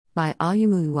By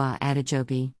Olumuyiwa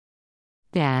Adejobi.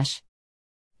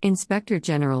 Inspector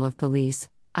General of Police,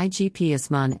 IGP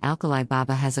Usman Alkali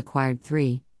Baba has acquired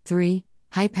three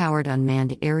high-powered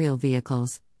unmanned aerial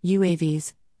vehicles,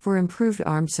 UAVs, for improved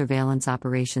armed surveillance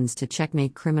operations to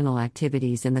checkmate criminal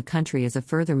activities in the country as a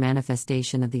further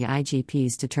manifestation of the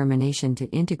IGP's determination to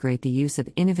integrate the use of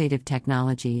innovative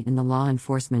technology in the law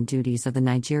enforcement duties of the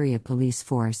Nigeria Police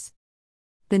Force.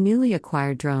 The newly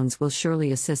acquired drones will surely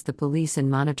assist the police in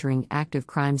monitoring active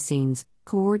crime scenes,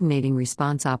 coordinating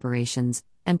response operations,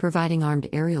 and providing armed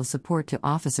aerial support to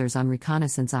officers on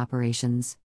reconnaissance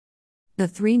operations. The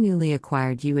three newly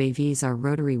acquired UAVs are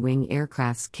rotary-wing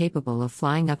aircrafts capable of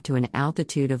flying up to an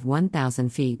altitude of 1,000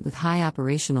 feet with high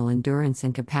operational endurance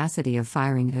and capacity of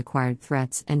firing at acquired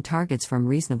threats and targets from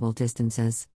reasonable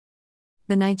distances.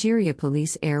 The Nigeria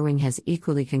Police Air Wing has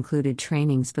equally concluded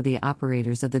trainings for the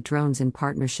operators of the drones in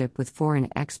partnership with foreign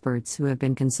experts who have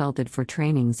been consulted for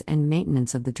trainings and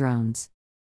maintenance of the drones.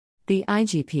 The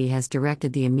IGP has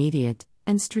directed the immediate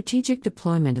and strategic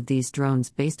deployment of these drones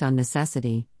based on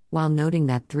necessity, while noting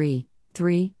that three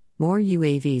more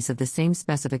UAVs of the same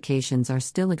specifications are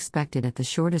still expected at the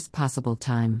shortest possible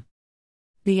time.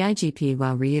 The IGP,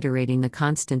 while reiterating the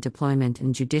constant deployment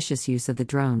and judicious use of the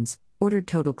drones, ordered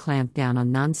total clampdown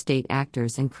on non-state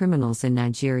actors and criminals in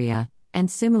Nigeria,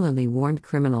 and similarly warned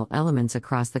criminal elements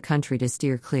across the country to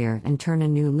steer clear and turn a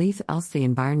new leaf, else the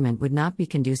environment would not be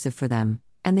conducive for them,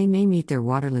 and they may meet their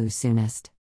Waterloo soonest.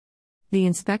 The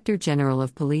Inspector General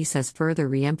of Police has further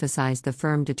re-emphasized the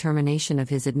firm determination of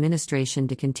his administration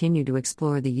to continue to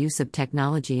explore the use of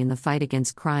technology in the fight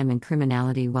against crime and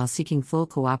criminality while seeking full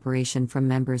cooperation from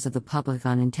members of the public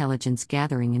on intelligence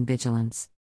gathering and vigilance.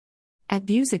 At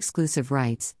Views Exclusive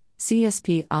Rights,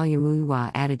 CSP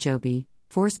Olumuyiwa Adejobi,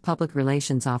 Force Public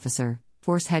Relations Officer,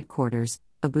 Force Headquarters,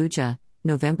 Abuja,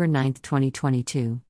 November 9, 2022.